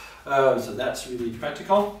side. So that's really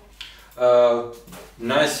practical.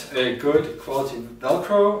 Nice, good quality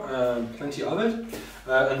Velcro, plenty of it.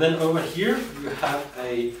 And then over here you have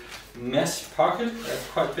a mesh pocket that's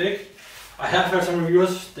quite big. I have heard some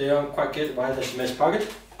reviewers, they don't quite get why there's a mesh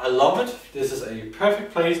pocket. I love it. This is a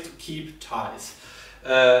perfect place to keep ties.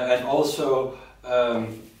 And also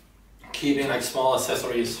keeping like small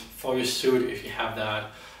accessories for your suit if you have that.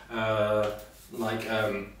 Like,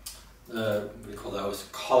 what do you call those?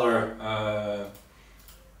 Collar,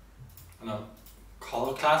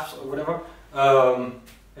 collar clasps or whatever.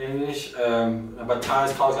 In English, but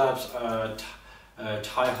ties, collar clasps,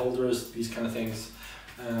 tie holders, these kind of things.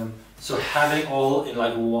 So having all in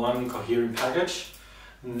like one coherent package.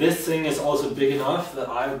 This thing is also big enough that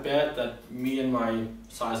I bet that me and my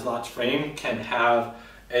size large frame can have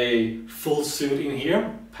a full suit in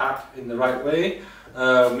here, packed in the right way,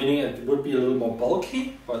 meaning it would be a little more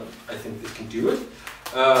bulky, but I think this can do it.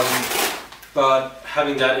 But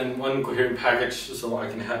having that in one coherent package, so I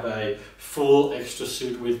can have a full extra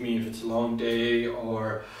suit with me if it's a long day,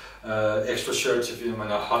 or extra shirts if you're in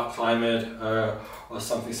a hot climate, or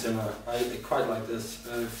something similar. I quite like this.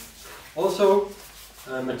 Also,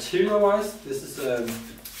 material-wise, this is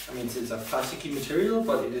it's a plasticky material,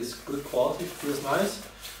 but it is good quality. It feels nice.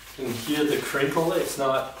 You can hear the crinkle. It's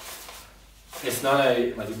not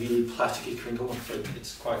a like a really plasticky crinkle, but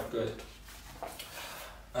it's quite good.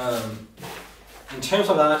 In terms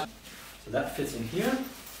of that, so that fits in here,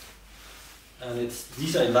 and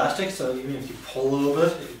these are elastic, so even if you pull a little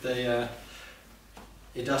bit,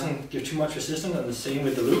 it doesn't give too much resistance, and the same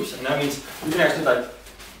with the loops. And that means you can actually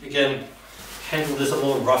again handle this a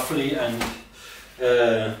little roughly, and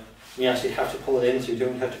you actually have to pull it in, so you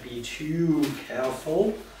don't have to be too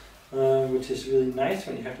careful, which is really nice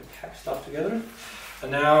when you have to pack stuff together.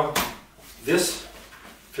 And now this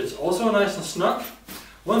fits also nice and snug.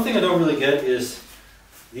 One thing I don't really get is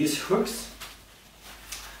these hooks.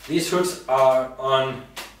 These hooks are on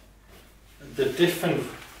the different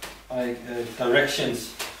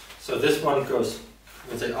directions. So this one goes,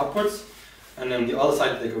 let's say, upwards, and then the other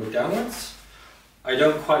side they go downwards. I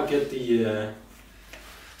don't quite get the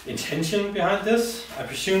intention behind this. I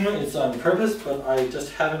presume it's on purpose, but I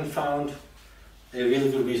just haven't found a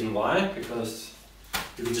really good reason why, because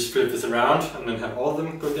you can just flip this around and then have all of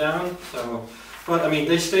them go down. So, but I mean,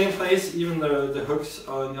 they stay in place, even the hooks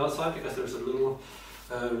are on the other side, because there's a little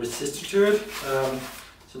resistor to it.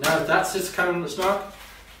 So now that sits kind of snug.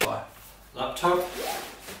 Laptop,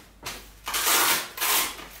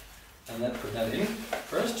 and then put that in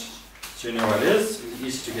first. So you know what it is. It's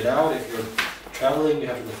easy to get out. If you're traveling, you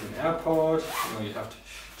have to go through an airport. You know, you have to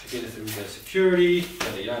get it through the security,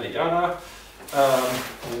 yada yada yada.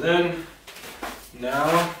 And then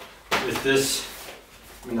now with this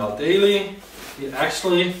Minaal Daily, it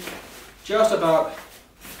actually just about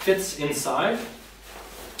fits inside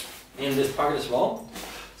in this pocket as well.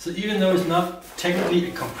 So even though it's not technically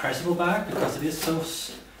a compressible bag because it is so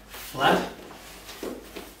flat,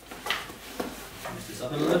 mix this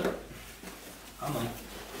up a little bit. Oh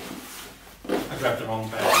my! I grabbed the wrong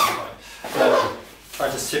bag. Try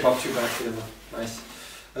to zip up two bags together. Nice.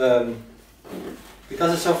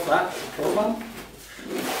 Because it's so flat, it's a profile,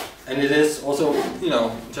 and it is also, you know,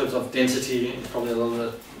 in terms of density, it's probably a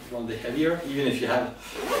little bit heavier. Even if you have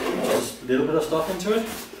just a little bit of stuff into it,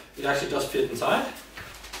 it actually does fit inside.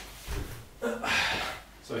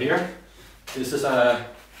 So here, this is a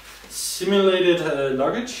simulated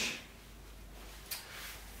luggage.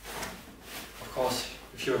 Of course,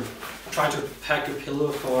 if you're trying to pack a pillow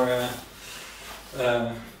for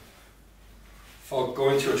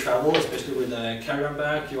going to a travel, especially with a carry-on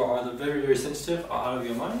bag, you are either very, very sensitive or out of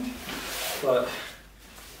your mind. But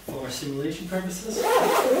for simulation purposes,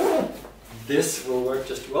 this will work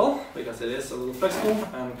just well because it is a little flexible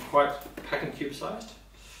and quite pack and cube sized.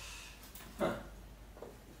 Huh.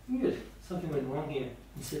 Good. Something went wrong here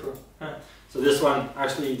in zipper. Huh. So this one,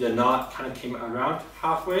 actually the knot kind of came around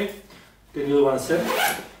halfway. Didn't really want to zip,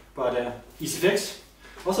 but easy fix.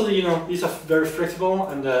 Also, you know, these are very flexible,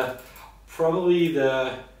 and probably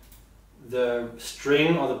the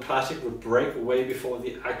string or the plastic would break way before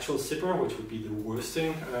the actual zipper, which would be the worst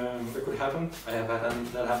thing that could happen. I have had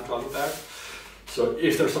that happen to other bags. So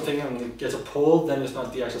if there's something and it gets a pull, then it's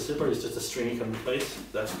not the actual zipper, it's just a string you can replace.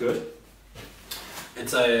 That's good.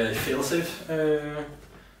 It's a fail-safe,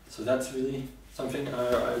 so that's really something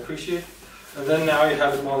I appreciate. And then now you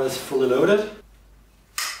have it more or less fully loaded.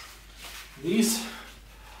 These,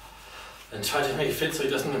 and try to make it fit so it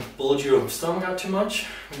doesn't bulge your stomach out too much.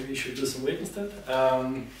 Maybe you should do some weight instead.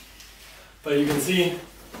 But you can see,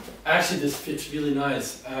 actually this fits really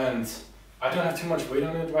nice, and I don't have too much weight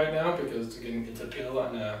on it right now because again it's a pillow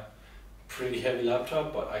and a pretty heavy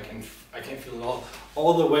laptop, but I can feel it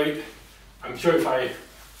all the weight. I'm sure if I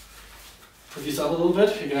put this up a little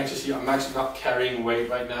bit, you can actually see I'm actually not carrying weight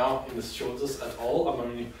right now in the shoulders at all. I'm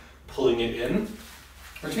only pulling it in,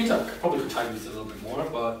 which means I probably could tighten this a little bit more,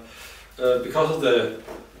 but because of the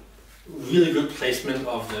really good placement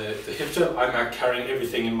of the hip strap, I'm not carrying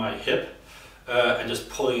everything in my hip and just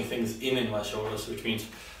pulling things in my shoulders, which means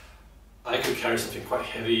I could carry something quite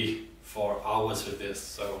heavy for hours with this.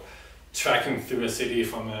 So tracking through a city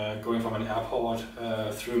from going from an airport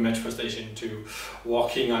through a metro station to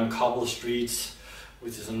walking on cobble streets,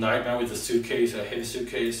 which is a nightmare with a suitcase, a heavy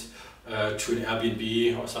suitcase, to an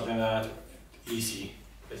Airbnb or something like that, easy.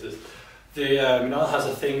 The Minaal has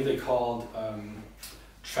a thing they called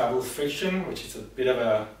travel friction, which is a bit of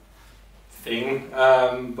a thing,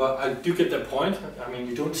 but I do get the point. I mean,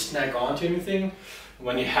 you don't snag onto anything.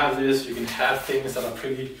 When you have this, you can have things that are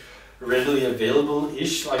pretty readily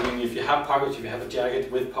available-ish. I mean, if you have pockets, if you have a jacket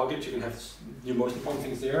with pockets, you can have your most important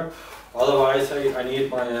things there. Otherwise, I need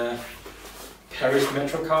my Paris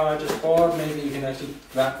Metro card I just bought. Maybe you can actually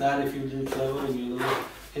grab that if you're really clever in your little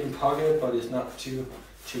hidden pocket, but it's not too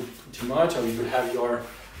much. Or you could have your,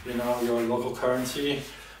 you know, your local currency,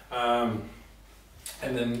 and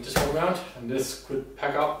then just go around. And this could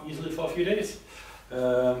pack up easily for a few days,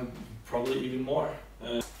 probably even more.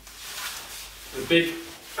 The big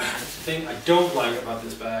thing I don't like about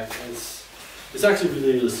this bag is it's actually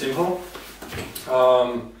really simple.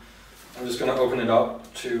 I'm just gonna open it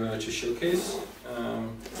up to showcase.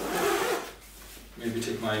 Maybe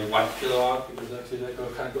take my white pillow out because actually that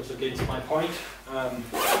kind of goes against my point.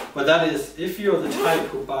 But that is, if you're the type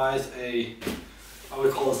who buys I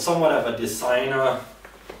would call it somewhat of a designer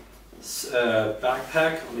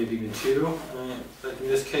backpack, or maybe even two, like in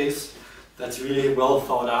this case, that's really well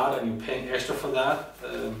thought out and you're paying extra for that.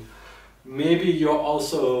 Maybe you're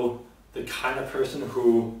also the kind of person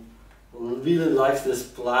who really likes this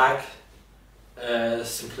black,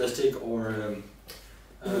 simplistic or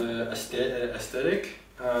aesthetic,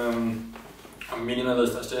 a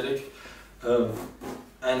minimalist aesthetic,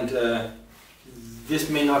 and this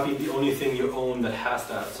may not be the only thing you own that has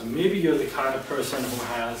that. So maybe you're the kind of person who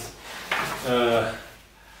has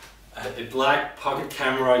a black pocket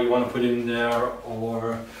camera you want to put in there,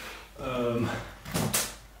 or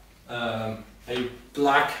a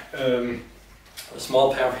black a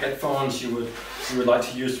small pair of headphones you would like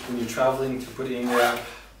to use when you're traveling to put in there.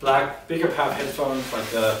 Black, bigger pair of headphones like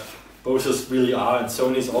the Bose's really are, and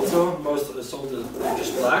Sony's also. Most of the sold are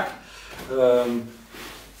just black.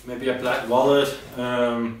 maybe a black wallet,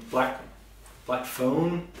 black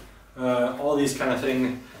phone, all these kind of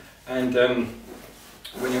things. And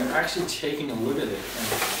when you're actually taking a look at it,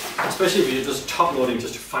 and especially if you're just top loading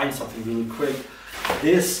just to find something really quick,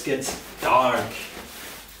 this gets dark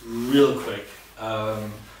real quick.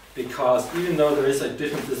 Because even though there is a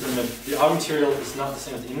difference in the outer material is not the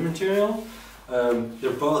same as the inner material,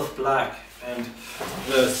 they're both black. And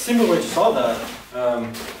the simple way to solve that,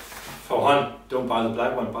 for one, don't buy the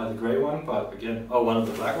black one, buy the gray one. But again, one of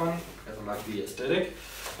the black one, because I like the aesthetic.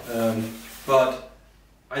 But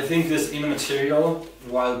I think this inner material,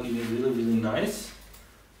 while being really, really nice,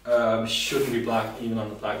 shouldn't be black even on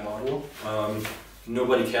the black model.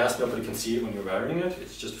 Nobody cares, nobody can see it when you're wearing it.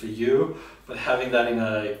 It's just for you. But having that in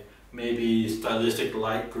a maybe stylistic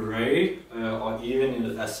light gray, or even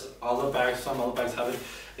in, as other bags, some other bags have it,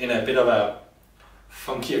 in a bit of a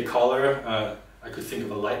funkier color. I could think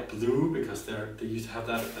of a light blue because they used to have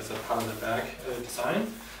that as a part of the bag design.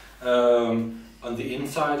 On the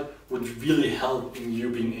inside would really help in you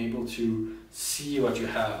being able to see what you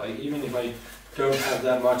have. Like, even if I don't have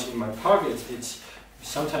that much in my pockets, it's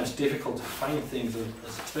sometimes difficult to find things,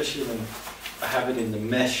 especially when I have it in the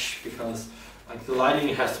mesh, because like the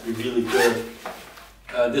lighting has to be really good.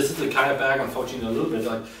 This is the kind of bag, unfortunately, a little bit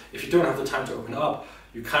like if you don't have the time to open up,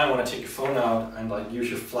 you kind of want to take your phone out and like use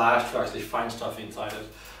your flash to actually find stuff inside it.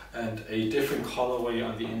 And a different colorway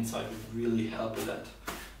on the inside would really help with that.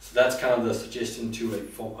 So that's kind of the suggestion to a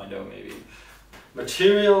 4.0 maybe.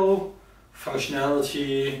 Material,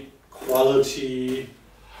 functionality, quality,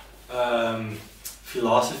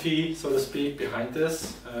 philosophy, so to speak, behind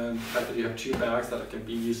this. The fact that you have two bags that can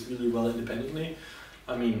be used really well independently.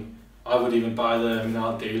 I mean, I would even buy the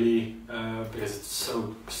Minaal Daily because it's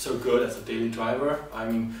so good as a daily driver. I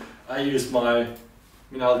mean, I use my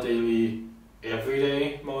Minaal Daily every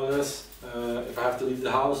day, more or less. If I have to leave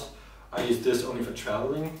the house, I use this only for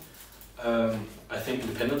traveling. I think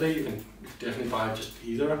independently, you can definitely buy just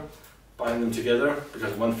either. Buying them together,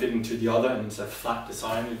 because one fit into the other and it's a flat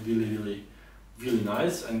design, it's really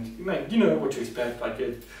nice. And you know what to expect. Like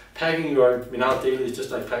packing your Minaal Daily is just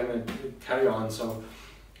like packing a carry-on. So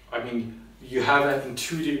I mean, you have an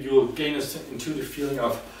intuitive, you'll gain an intuitive feeling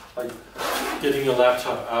of like getting your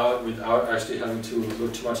laptop out without actually having to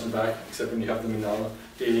look too much in the back, except when you have the Minaal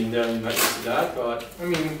Daily in there, you might see that. But I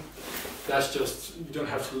mean, that's just, you don't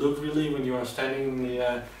have to look really when you are standing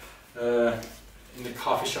in the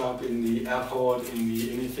coffee shop, in the airport, in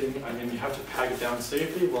the anything. I mean, you have to pack it down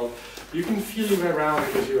safely. Well, you can feel your way around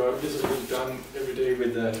because this is what you've done every day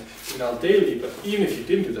with the Minaal Daily. But even if you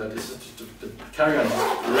didn't do that, this is just the carry-on is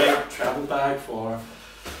a great travel bag for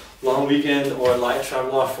long weekend or light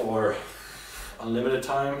traveler for unlimited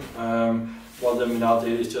time. While the Minaal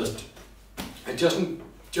Daily is just, I don't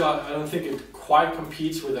think it quite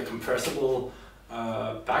competes with a compressible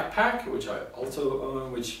backpack, which I also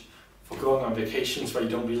own, which for going on vacations where you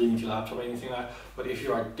don't really need your laptop or anything like that. But if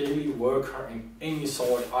you are a daily worker in any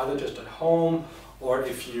sort, either just at home or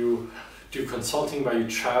if you do consulting where you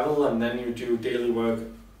travel and then you do daily work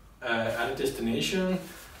at a destination,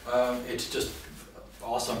 it's just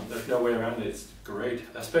awesome. There's no way around it. It's great,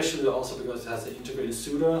 especially also because it has an integrated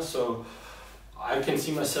suitor. So I can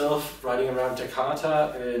see myself riding around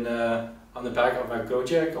Jakarta on the back of a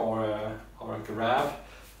Gojek or a Grab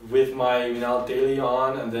with my Minaal Daily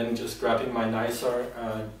on, and then just grabbing my nicer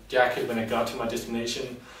jacket when I got to my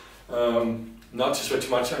destination. Not to sweat too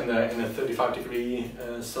much in a 35-degree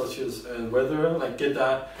Celsius weather. Like get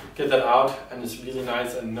that out, and it's really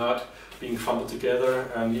nice and not being crumpled together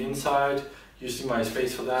on the inside. Using my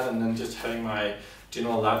space for that, and then just having my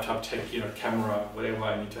general laptop, tech gear, camera, whatever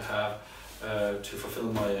I need to have to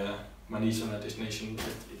fulfill my needs on that destination.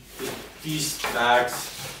 These bags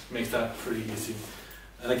makes that pretty easy.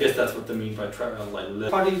 And I guess that's what they mean by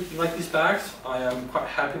like these bags. I am quite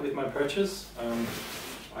happy with my purchase.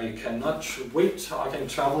 I cannot wait till I can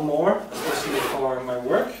travel more, especially for my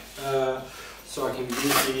work. So I can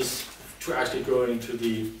use these to actually go into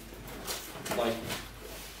the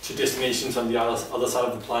to destinations on the other side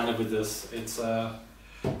of the planet with this. It's I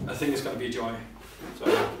think it's going to be a joy.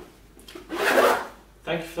 So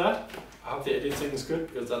thank you for that. I hope the editing is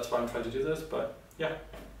good because that's why I'm trying to do this. But yeah,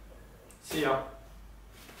 see ya.